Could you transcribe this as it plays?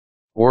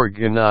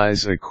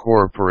Organize a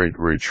corporate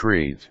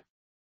retreat.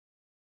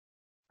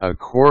 A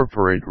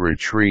corporate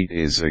retreat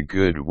is a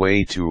good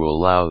way to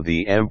allow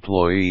the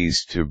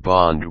employees to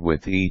bond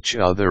with each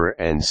other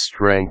and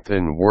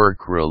strengthen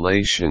work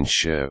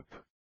relationship.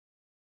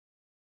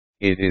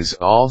 It is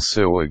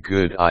also a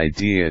good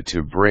idea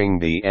to bring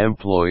the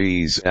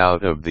employees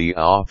out of the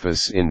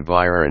office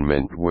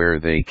environment where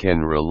they can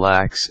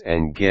relax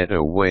and get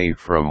away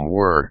from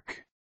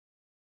work.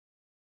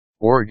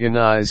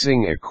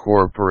 Organizing a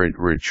corporate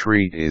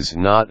retreat is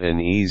not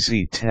an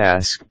easy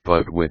task,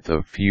 but with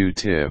a few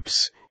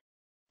tips,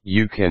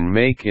 you can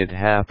make it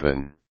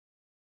happen.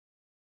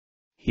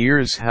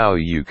 Here's how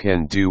you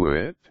can do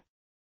it.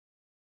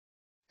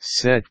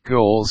 Set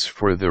goals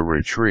for the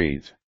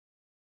retreat.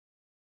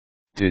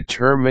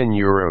 Determine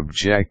your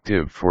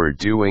objective for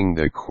doing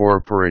the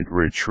corporate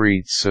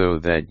retreat so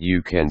that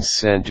you can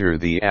center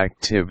the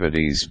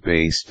activities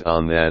based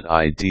on that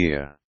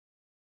idea.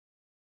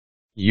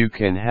 You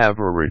can have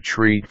a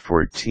retreat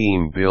for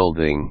team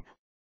building,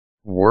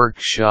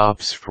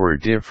 workshops for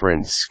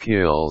different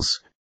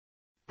skills,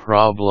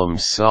 problem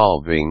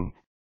solving,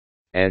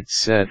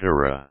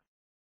 etc.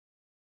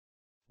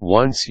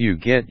 Once you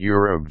get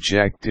your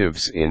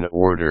objectives in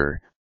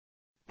order,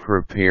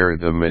 prepare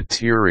the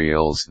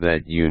materials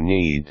that you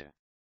need.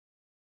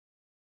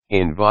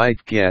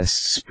 Invite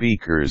guest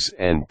speakers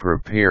and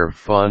prepare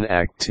fun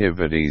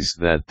activities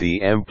that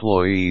the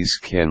employees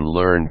can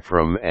learn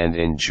from and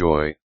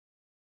enjoy.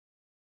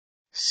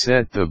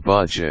 Set the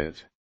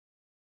budget.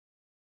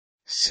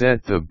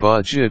 Set the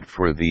budget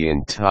for the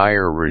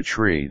entire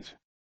retreat.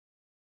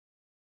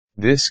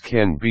 This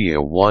can be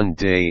a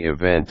one-day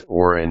event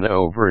or an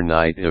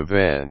overnight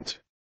event.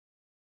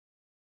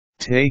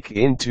 Take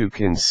into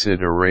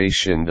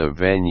consideration the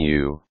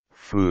venue,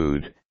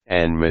 food,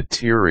 and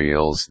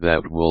materials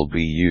that will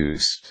be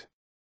used.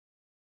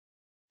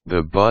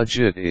 The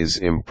budget is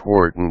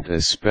important,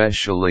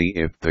 especially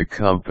if the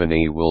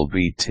company will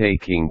be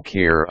taking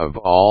care of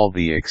all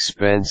the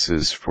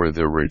expenses for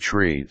the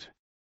retreat.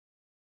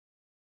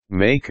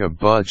 Make a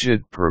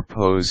budget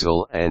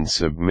proposal and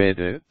submit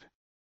it.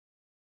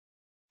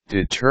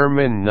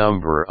 Determine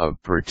number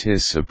of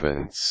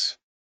participants.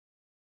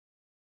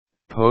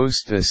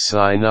 Post a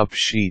sign-up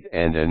sheet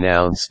and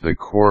announce the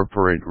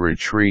corporate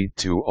retreat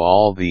to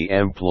all the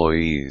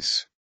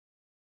employees.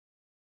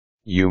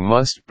 You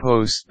must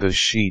post the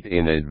sheet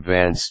in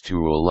advance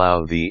to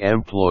allow the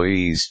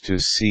employees to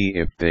see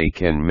if they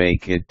can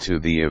make it to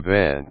the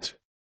event.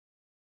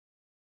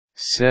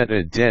 Set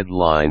a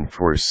deadline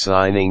for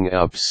signing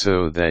up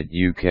so that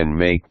you can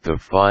make the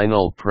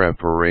final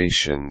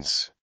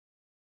preparations.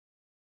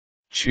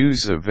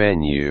 Choose a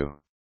venue.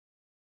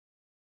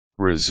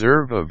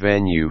 Reserve a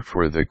venue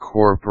for the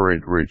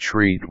corporate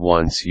retreat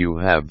once you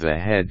have the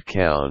head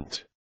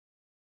count.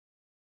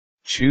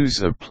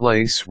 Choose a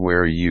place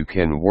where you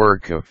can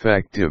work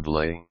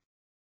effectively.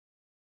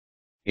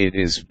 It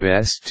is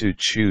best to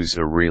choose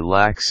a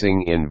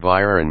relaxing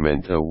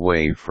environment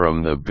away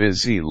from the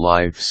busy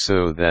life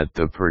so that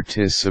the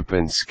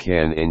participants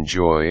can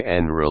enjoy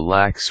and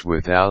relax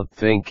without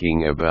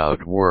thinking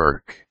about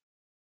work.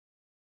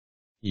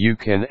 You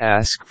can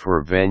ask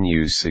for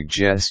venue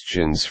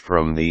suggestions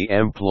from the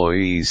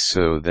employees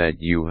so that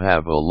you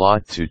have a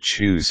lot to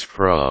choose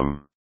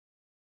from.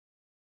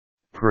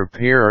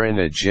 Prepare an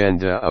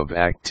agenda of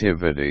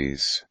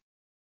activities.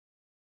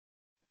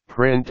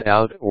 Print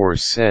out or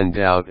send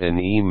out an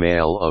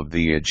email of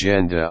the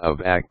agenda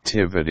of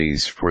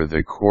activities for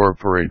the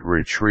corporate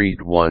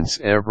retreat once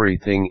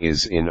everything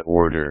is in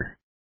order.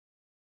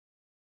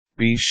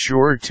 Be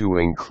sure to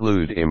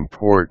include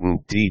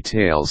important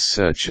details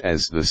such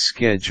as the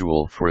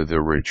schedule for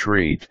the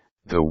retreat,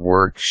 the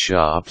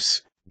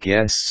workshops,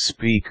 guest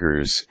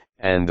speakers,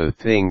 and the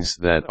things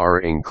that are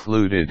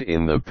included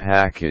in the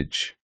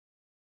package.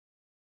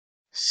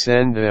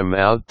 Send them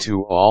out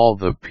to all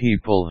the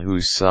people who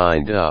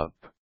signed up.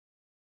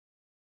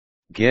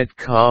 Get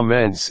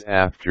comments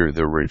after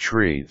the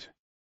retreat.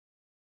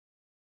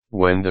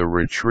 When the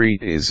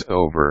retreat is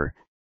over,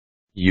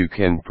 you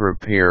can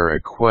prepare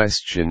a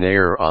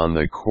questionnaire on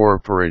the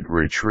corporate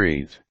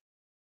retreat.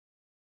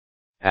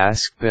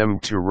 Ask them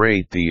to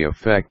rate the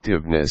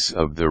effectiveness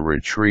of the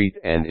retreat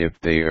and if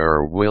they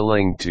are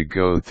willing to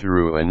go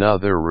through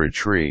another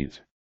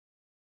retreat.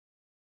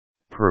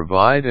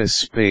 Provide a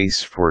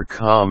space for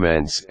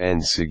comments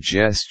and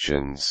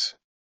suggestions.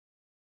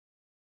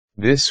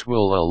 This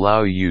will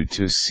allow you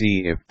to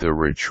see if the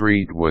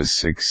retreat was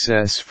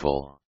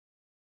successful.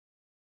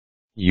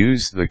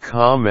 Use the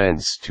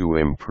comments to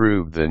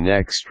improve the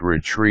next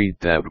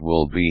retreat that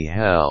will be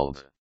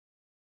held.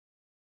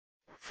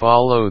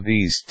 Follow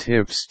these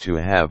tips to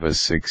have a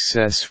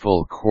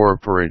successful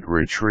corporate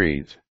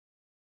retreat.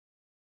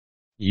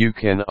 You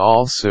can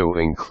also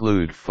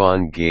include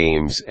fun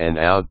games and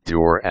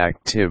outdoor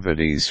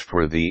activities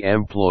for the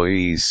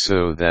employees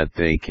so that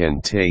they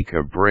can take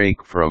a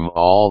break from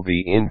all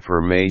the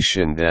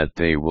information that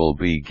they will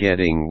be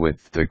getting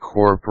with the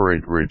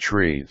corporate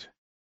retreat.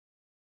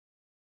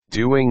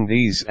 Doing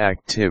these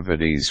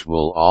activities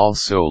will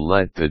also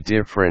let the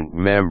different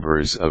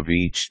members of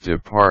each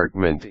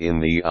department in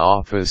the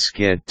office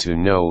get to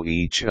know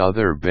each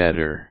other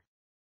better.